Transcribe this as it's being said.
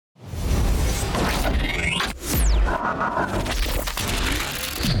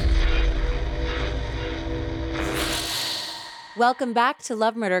Welcome back to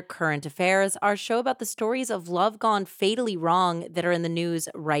Love Murder Current Affairs, our show about the stories of love gone fatally wrong that are in the news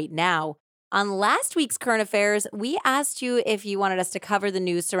right now. On last week's Current Affairs, we asked you if you wanted us to cover the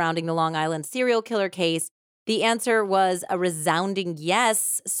news surrounding the Long Island serial killer case. The answer was a resounding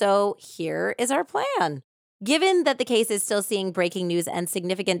yes, so here is our plan. Given that the case is still seeing breaking news and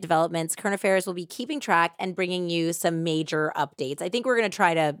significant developments, Current Affairs will be keeping track and bringing you some major updates. I think we're going to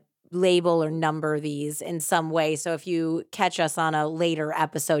try to label or number these in some way. So if you catch us on a later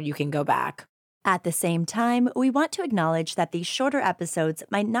episode, you can go back. At the same time, we want to acknowledge that these shorter episodes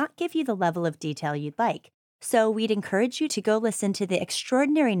might not give you the level of detail you'd like. So we'd encourage you to go listen to the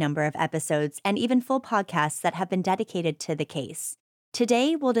extraordinary number of episodes and even full podcasts that have been dedicated to the case.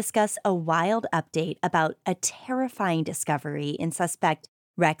 Today, we'll discuss a wild update about a terrifying discovery in suspect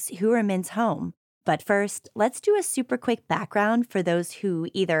Rex Heuermann's home. But first, let's do a super quick background for those who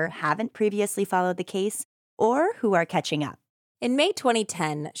either haven't previously followed the case or who are catching up. In May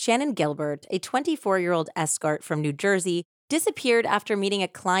 2010, Shannon Gilbert, a 24-year-old escort from New Jersey, disappeared after meeting a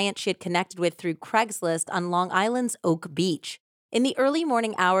client she had connected with through Craigslist on Long Island's Oak Beach. In the early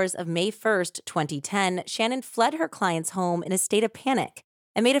morning hours of May 1st, 2010, Shannon fled her client's home in a state of panic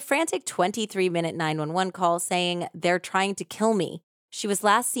and made a frantic 23-minute 911 call saying, "They're trying to kill me." She was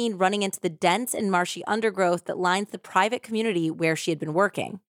last seen running into the dense and marshy undergrowth that lines the private community where she had been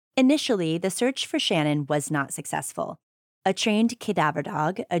working. Initially, the search for Shannon was not successful. A trained cadaver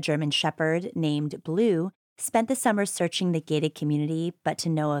dog, a German shepherd named Blue, spent the summer searching the gated community, but to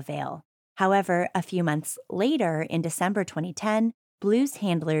no avail. However, a few months later, in December 2010, Blue's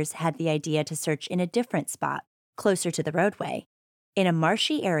handlers had the idea to search in a different spot, closer to the roadway. In a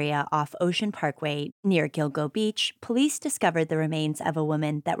marshy area off Ocean Parkway near Gilgo Beach, police discovered the remains of a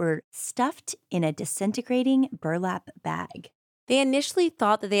woman that were stuffed in a disintegrating burlap bag. They initially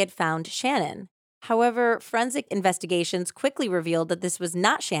thought that they had found Shannon. However, forensic investigations quickly revealed that this was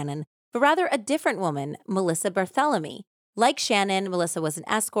not Shannon, but rather a different woman, Melissa Barthélemy. Like Shannon, Melissa was an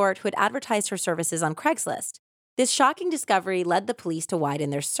escort who had advertised her services on Craigslist. This shocking discovery led the police to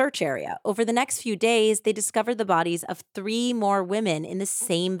widen their search area. Over the next few days, they discovered the bodies of 3 more women in the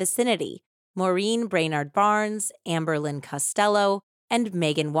same vicinity: Maureen Brainard Barnes, Amber Lynn Costello, and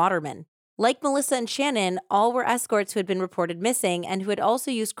Megan Waterman. Like Melissa and Shannon, all were escorts who had been reported missing and who had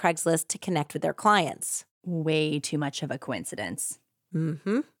also used Craigslist to connect with their clients. Way too much of a coincidence.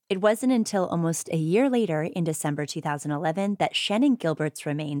 Mm-hmm. It wasn't until almost a year later, in December 2011, that Shannon Gilbert's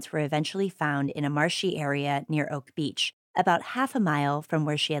remains were eventually found in a marshy area near Oak Beach, about half a mile from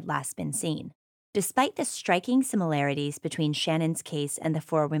where she had last been seen. Despite the striking similarities between Shannon's case and the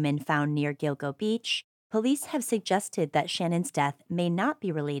 4 women found near Gilgo Beach, police have suggested that Shannon's death may not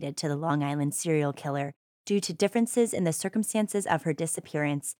be related to the Long Island serial killer due to differences in the circumstances of her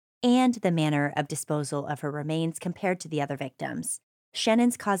disappearance and the manner of disposal of her remains compared to the other victims.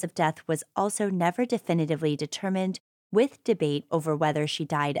 Shannon's cause of death was also never definitively determined, with debate over whether she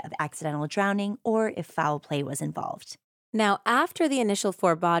died of accidental drowning or if foul play was involved. Now, after the initial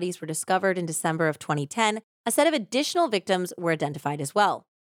 4 bodies were discovered in December of 2010, a set of additional victims were identified as well.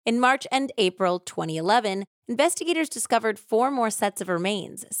 In March and April 2011, investigators discovered 4 more sets of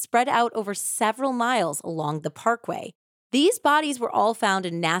remains spread out over several miles along the parkway. These bodies were all found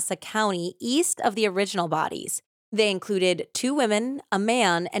in Nassau County, east of the original bodies. They included 2 women, a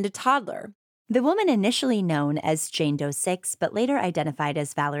man, and a toddler. The woman initially known as Jane Doe 6, but later identified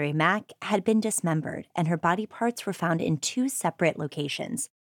as Valerie Mack, had been dismembered, and her body parts were found in 2 separate locations.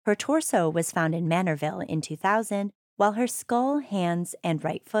 Her torso was found in Manorville in 2000, while her skull, hands, and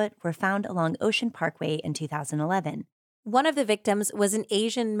right foot were found along Ocean Parkway in 2011. One of the victims was an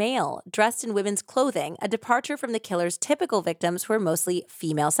Asian male, dressed in women's clothing, a departure from the killer's typical victims who were mostly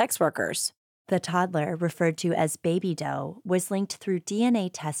female sex workers. The toddler, referred to as Baby Doe, was linked through DNA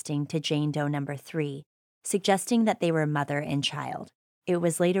testing to Jane Doe number 3, suggesting that they were mother and child. It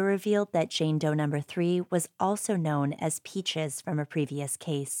was later revealed that Jane Doe number 3 was also known as Peaches from a previous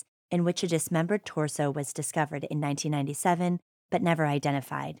case, in which a dismembered torso was discovered in 1997, but never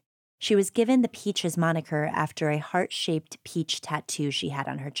identified. She was given the Peaches moniker after a heart-shaped peach tattoo she had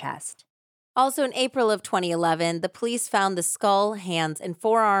on her chest. Also in April of 2011, the police found the skull, hands, and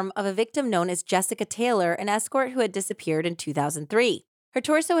forearm of a victim known as Jessica Taylor, an escort who had disappeared in 2003. Her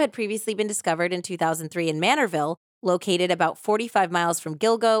torso had previously been discovered in 2003 in Manorville, located about 45 miles from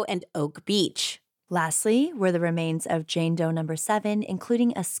Gilgo and Oak Beach. Lastly were the remains of Jane Doe number 7,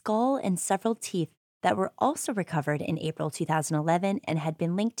 including a skull and several teeth that were also recovered in April 2011 and had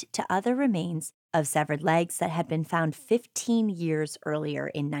been linked to other remains of severed legs that had been found 15 years earlier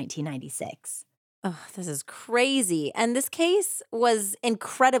in 1996. Oh, this is crazy. And this case was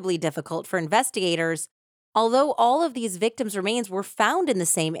incredibly difficult for investigators. Although all of these victims' remains were found in the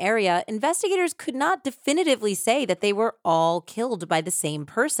same area, investigators could not definitively say that they were all killed by the same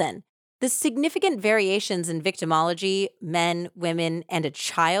person. The significant variations in victimology, men, women, and a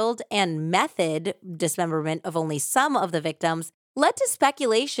child, and method, dismemberment of only some of the victims, led to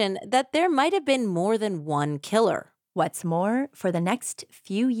speculation that there might have been more than one killer. What's more, for the next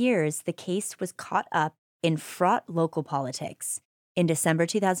few years, the case was caught up in fraught local politics. In December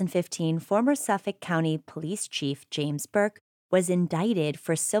 2015, former Suffolk County Police Chief James Burke was indicted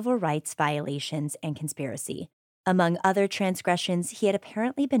for civil rights violations and conspiracy. Among other transgressions, he had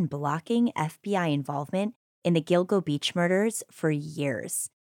apparently been blocking FBI involvement in the Gilgo beach murders for years.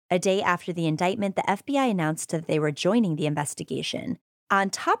 A day after the indictment, the FBI announced that they were joining the investigation. On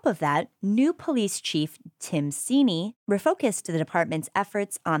top of that, new police chief Tim Sini refocused the department's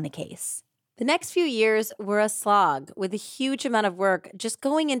efforts on the case. The next few years were a slog, with a huge amount of work just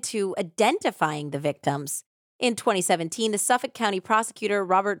going into identifying the victims. In 2017, the Suffolk County prosecutor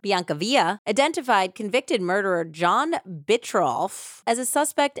Robert Biancavilla identified convicted murderer John Bittrolff as a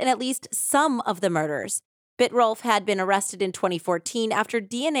suspect in at least some of the murders. Bittrolff had been arrested in 2014 after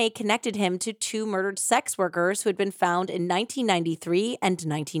DNA connected him to two murdered sex workers who had been found in 1993 and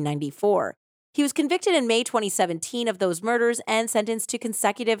 1994. He was convicted in May 2017 of those murders and sentenced to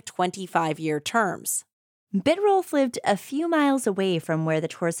consecutive 25-year terms. Bittrolff lived a few miles away from where the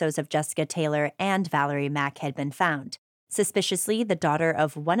torsos of Jessica Taylor and Valerie Mack had been found. Suspiciously, the daughter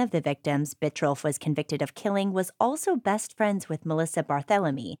of one of the victims Bittrolff was convicted of killing was also best friends with Melissa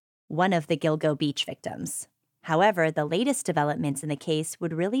Barthelemy, one of the Gilgo Beach victims. However, the latest developments in the case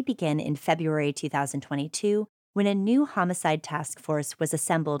would really begin in February 2022 when a new homicide task force was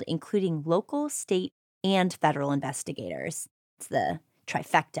assembled, including local, state, and federal investigators. It's the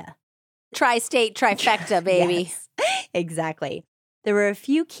trifecta. Tri-state trifecta, baby. Yes, exactly. There were a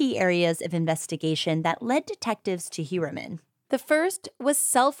few key areas of investigation that led detectives to Heuermann. The first was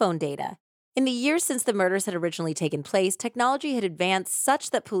cell phone data. In the years since the murders had originally taken place, technology had advanced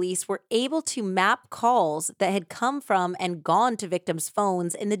such that police were able to map calls that had come from and gone to victims'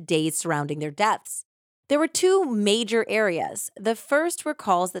 phones in the days surrounding their deaths. There were two major areas. The first were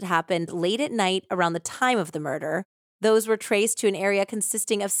calls that happened late at night around the time of the murder. Those were traced to an area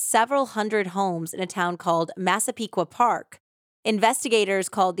consisting of several hundred homes in a town called Massapequa Park. Investigators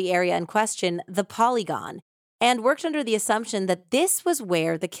called the area in question the Polygon and worked under the assumption that this was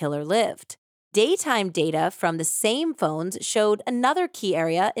where the killer lived. Daytime data from the same phones showed another key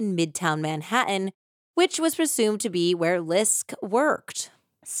area in Midtown Manhattan, which was presumed to be where Lisk worked.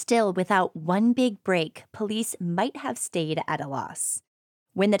 Still, without one big break, police might have stayed at a loss.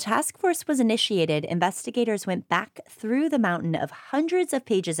 When the task force was initiated, investigators went back through the mountain of hundreds of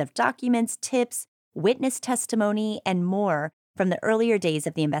pages of documents, tips, witness testimony, and more from the earlier days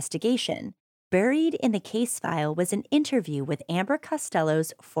of the investigation. Buried in the case file was an interview with Amber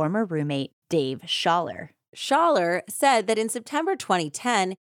Costello's former roommate, Dave Schaller. Schaller said that in September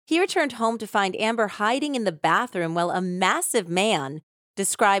 2010, he returned home to find Amber hiding in the bathroom while a massive man,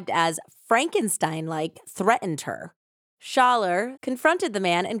 described as Frankenstein-like, threatened her. Schaller confronted the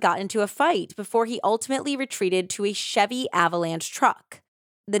man and got into a fight before he ultimately retreated to a Chevy Avalanche truck.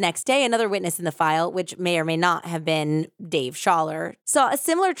 The next day, another witness in the file, which may or may not have been Dave Schaller, saw a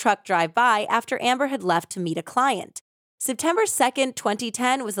similar truck drive by after Amber had left to meet a client. September 2nd,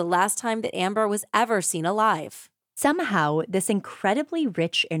 2010 was the last time that Amber was ever seen alive. Somehow, this incredibly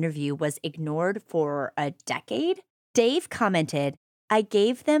rich interview was ignored for a decade. Dave commented, "I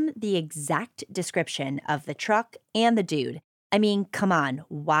gave them the exact description of the truck and the dude. I mean, come on,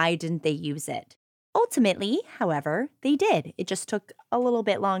 why didn't they use it?" Ultimately, however, they did. It just took a little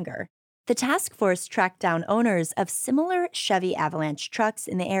bit longer. The task force tracked down owners of similar Chevy Avalanche trucks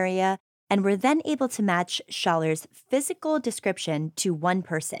in the area and were then able to match Schaller's physical description to one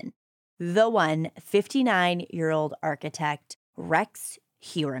person, the one 59-year-old architect, Rex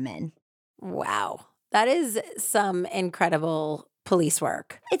Heuermann. Wow. That is some incredible police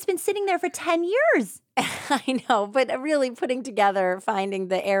work. It's been sitting there for 10 years. I know, but really putting together, finding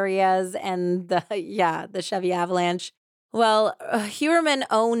the areas and the Chevy Avalanche. Well, Heuermann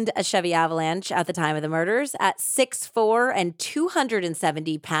owned a Chevy Avalanche at the time of the murders at 6'4" and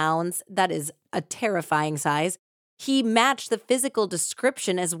 270 pounds. That is a terrifying size. He matched the physical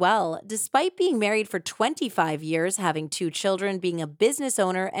description as well, despite being married for 25 years, having two children, being a business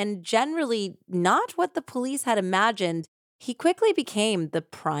owner, and generally not what the police had imagined. He quickly became the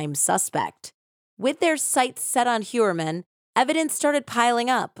prime suspect. With their sights set on Heuermann, evidence started piling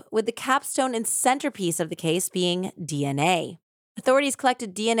up, with the capstone and centerpiece of the case being DNA. Authorities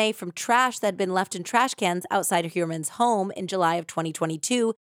collected DNA from trash that had been left in trash cans outside Heuermann's home in July of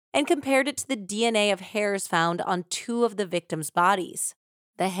 2022 and compared it to the DNA of hairs found on 2 of the victims' bodies.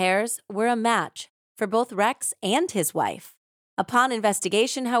 The hairs were a match for both Rex and his wife. Upon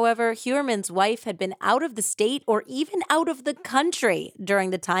investigation, however, Heuermann's wife had been out of the state or even out of the country during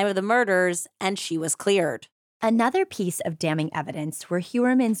the time of the murders, and she was cleared. Another piece of damning evidence were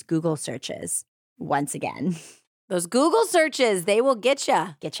Heuermann's Google searches. Once again. Those Google searches, they will get you.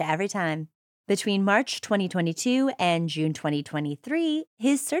 Get you every time. Between March 2022 and June 2023,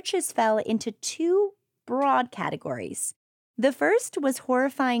 his searches fell into 2 broad categories. The first was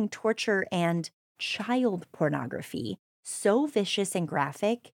horrifying torture and child pornography, so vicious and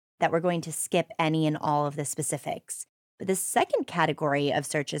graphic that we're going to skip any and all of the specifics. But the second category of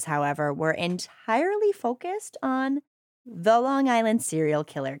searches, however, were entirely focused on the Long Island serial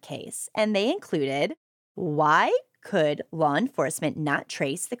killer case, and they included: why could law enforcement not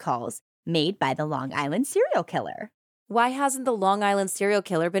trace the calls made by the Long Island serial killer? Why hasn't the Long Island serial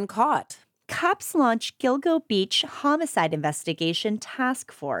killer been caught? Cops launched Gilgo Beach Homicide Investigation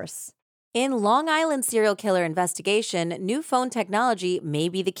Task Force. In Long Island serial killer investigation, new phone technology may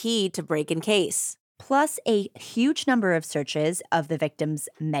be the key to break in case. Plus a huge number of searches of the victims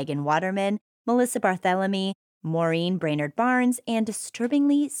Megan Waterman, Melissa Barthelemy, Maureen Brainerd Barnes, and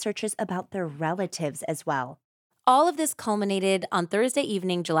disturbingly, searches about their relatives as well. All of this culminated on Thursday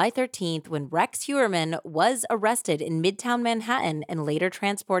evening, July 13th, when Rex Heuermann was arrested in Midtown Manhattan and later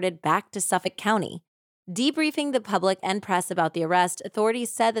transported back to Suffolk County. Debriefing the public and press about the arrest,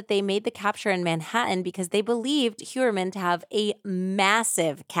 authorities said that they made the capture in Manhattan because they believed Heuermann to have a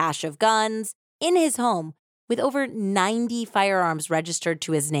massive cache of guns in his home, with over 90 firearms registered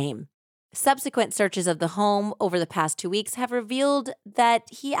to his name. Subsequent searches of the home over the past 2 weeks have revealed that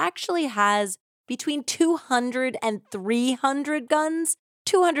he actually has between 200 and 300 guns,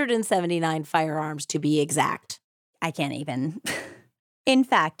 279 firearms to be exact. I can't even. In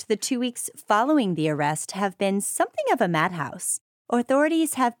fact, the 2 weeks following the arrest have been something of a madhouse.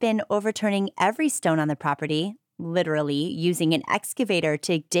 Authorities have been overturning every stone on the property, literally using an excavator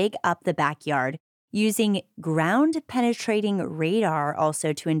to dig up the backyard, using ground-penetrating radar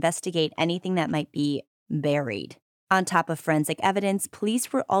also to investigate anything that might be buried. On top of forensic evidence,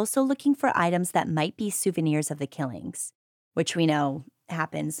 police were also looking for items that might be souvenirs of the killings, which we know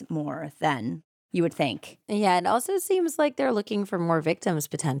happens more than you would think. Yeah, it also seems like they're looking for more victims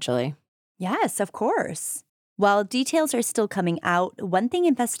potentially. Yes, of course. While details are still coming out, one thing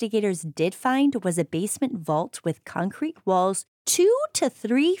investigators did find was a basement vault with concrete walls 2 to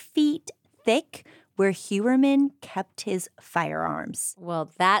 3 feet thick where Heuermann kept his firearms.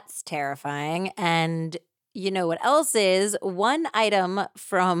 Well, that's terrifying. And you know what else is? One item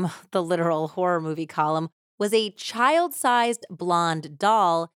from the literal horror movie column was a child-sized blonde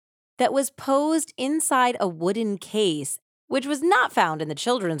doll that was posed inside a wooden case, which was not found in the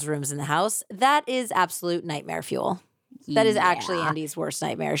children's rooms in the house. That is absolute nightmare fuel. That is actually Andy's worst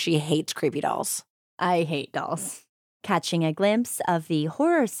nightmare. She hates creepy dolls. I hate dolls. Catching a glimpse of the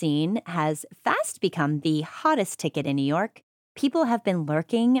horror scene has fast become the hottest ticket in New York. People have been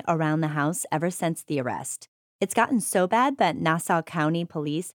lurking around the house ever since the arrest. It's gotten so bad that Nassau County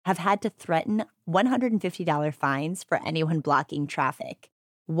police have had to threaten $150 fines for anyone blocking traffic.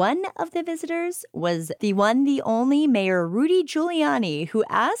 One of the visitors was the only Mayor Rudy Giuliani, who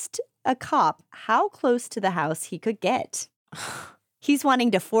asked a cop how close to the house he could get. He's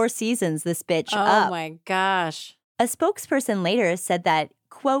wanting to 4 seasons this bitch up. Oh my gosh. A spokesperson later said that,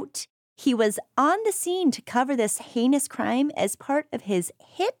 quote, he was on the scene to cover this heinous crime as part of his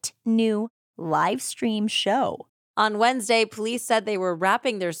hit new live stream show. On Wednesday, police said they were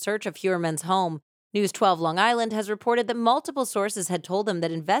wrapping their search of Heuermann's home. News 12 Long Island has reported that multiple sources had told them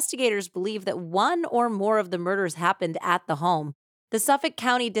that investigators believe that one or more of the murders happened at the home. The Suffolk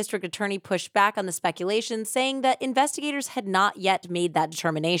County District Attorney pushed back on the speculation, saying that investigators had not yet made that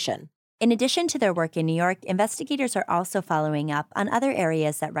determination. In addition to their work in New York, investigators are also following up on other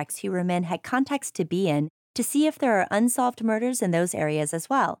areas that Rex Heuermann had contacts to be in to see if there are unsolved murders in those areas as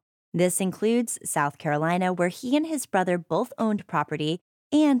well. This includes South Carolina, where he and his brother both owned property,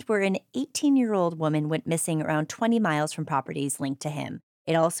 and where an 18-year-old woman went missing around 20 miles from properties linked to him.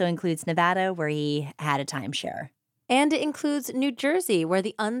 It also includes Nevada, where he had a timeshare. And it includes New Jersey, where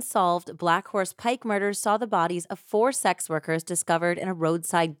the unsolved Black Horse Pike murders saw the bodies of 4 sex workers discovered in a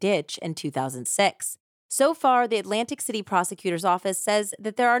roadside ditch in 2006. So far, the Atlantic City Prosecutor's Office says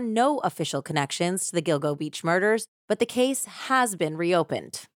that there are no official connections to the Gilgo Beach murders, but the case has been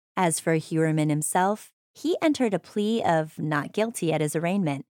reopened. As for Heuermann himself, he entered a plea of not guilty at his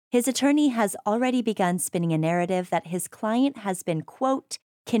arraignment. His attorney has already begun spinning a narrative that his client has been, quote,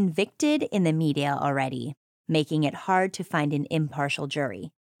 convicted in the media already, making it hard to find an impartial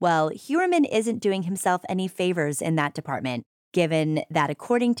jury. Well, Heuermann isn't doing himself any favors in that department, given that,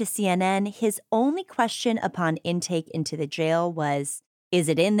 according to CNN, his only question upon intake into the jail was, is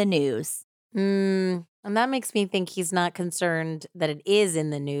it in the news? And that makes me think he's not concerned that it is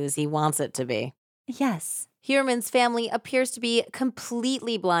in the news. He wants it to be. Yes. Heuermann's family appears to be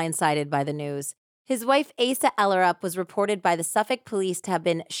completely blindsided by the news. His wife, Asa Ellerup, was reported by the Suffolk police to have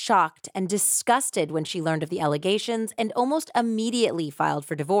been shocked and disgusted when she learned of the allegations and almost immediately filed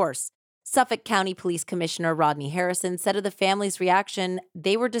for divorce. Suffolk County Police Commissioner Rodney Harrison said of the family's reaction,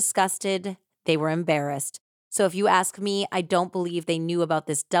 they were disgusted, they were embarrassed. So if you ask me, I don't believe they knew about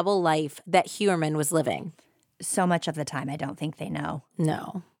this double life that Heuermann was living. So much of the time, I don't think they know.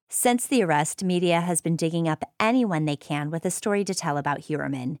 No. Since the arrest, media has been digging up anyone they can with a story to tell about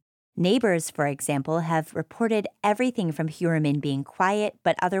Heuermann. Neighbors, for example, have reported everything from Heuermann being quiet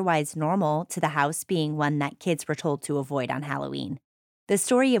but otherwise normal to the house being one that kids were told to avoid on Halloween. The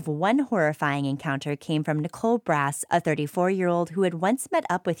story of one horrifying encounter came from Nicole Brass, a 34-year-old who had once met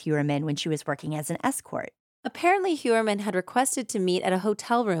up with Heuermann when she was working as an escort. Apparently, Heuermann had requested to meet at a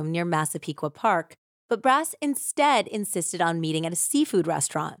hotel room near Massapequa Park, but Brass instead insisted on meeting at a seafood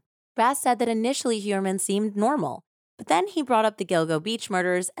restaurant. Brass said that initially Heuermann seemed normal, but then he brought up the Gilgo beach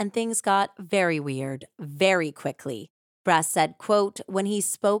murders and things got very weird very quickly. Brass said, quote, when he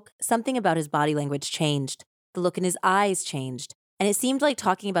spoke, something about his body language changed. The look in his eyes changed, and it seemed like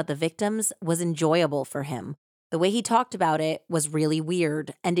talking about the victims was enjoyable for him. The way he talked about it was really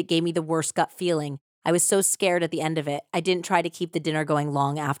weird, and it gave me the worst gut feeling. I was so scared at the end of it. I didn't try to keep the dinner going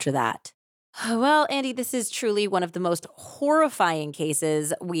long after that. Well, Andy, this is truly one of the most horrifying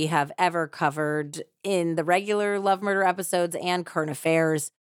cases we have ever covered in the regular Love Murder episodes and Current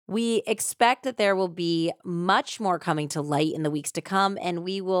Affairs. We expect that there will be much more coming to light in the weeks to come, and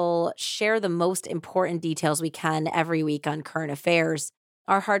we will share the most important details we can every week on Current Affairs.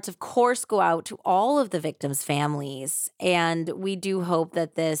 Our hearts, of course, go out to all of the victims' families, and we do hope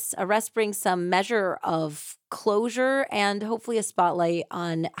that this arrest brings some measure of closure and hopefully a spotlight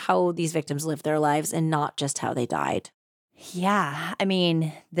on how these victims lived their lives and not just how they died. Yeah, I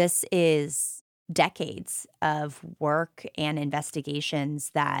mean, this is decades of work and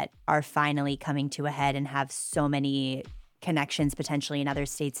investigations that are finally coming to a head and have so many connections potentially in other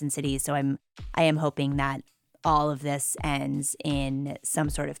states and cities. So I am hoping that all of this ends in some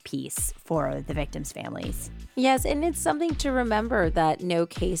sort of peace for the victims' families. Yes, and it's something to remember that no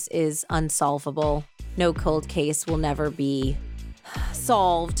case is unsolvable. No cold case will never be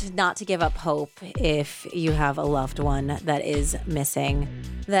solved. Not to give up hope if you have a loved one that is missing,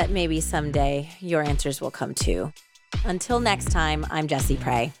 that maybe someday your answers will come too. Until next time, I'm Jessie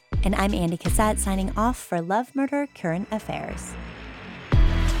Prey. And I'm Andy Cassette signing off for Love Murder Current Affairs.